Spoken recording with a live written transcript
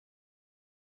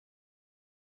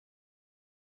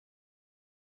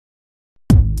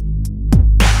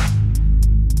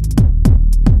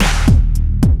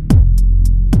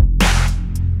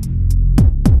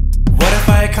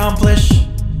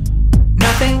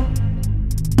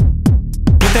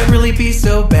be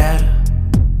so bad?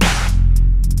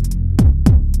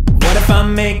 What if I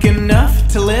make enough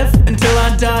to live until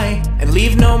I die and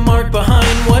leave no mark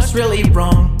behind? What's really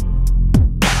wrong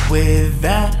with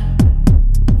that?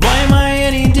 Why am I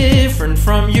any different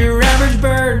from your average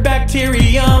bird,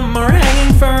 bacterium, or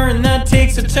hanging fern that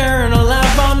takes a turn,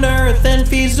 alive on earth and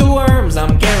feeds the worms?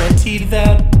 I'm guaranteed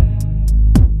that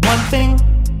one thing.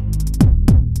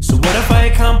 So what if I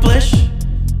accomplish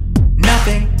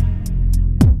nothing?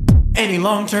 Any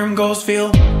long-term goals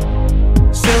feel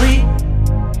silly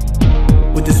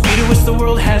with the speed at which the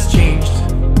world has changed.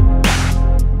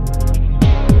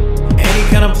 Any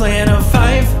kind of plan of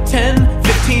 5, 10,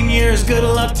 15 years, good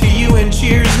luck to you and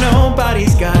cheers.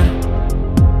 Nobody's got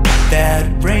that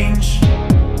range,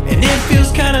 and it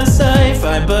feels kinda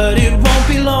sci-fi, but it won't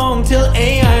be long till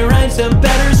AI writes a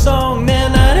better song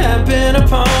than I'd have been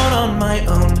upon on my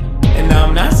own. And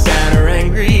I'm not sad or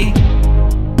angry,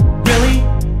 really,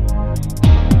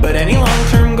 but any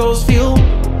long-term goals feel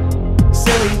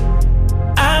silly.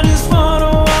 I just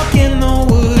wanna walk in the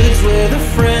woods with a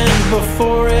friend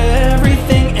before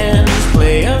everything ends,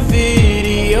 play a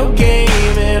video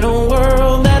game in a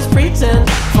world that's pretend,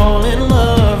 fall in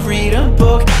love, read a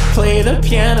book, play the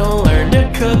piano, learn to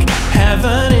cook, have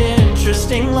an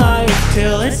interesting life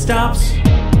till it stops.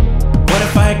 What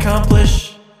if I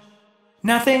accomplish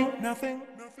nothing? Nothing.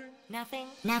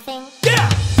 Yeah!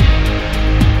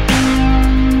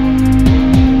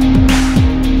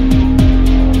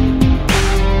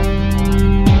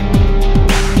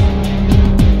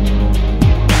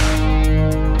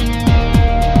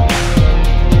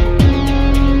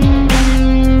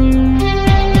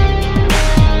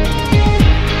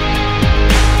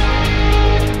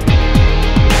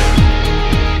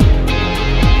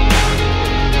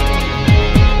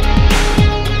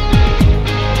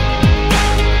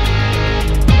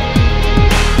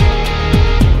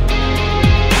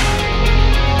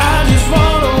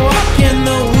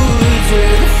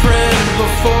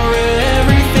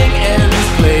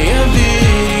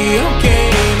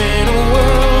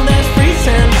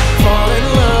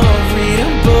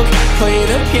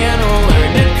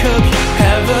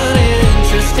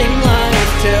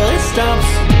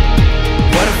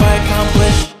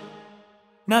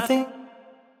 Nothing?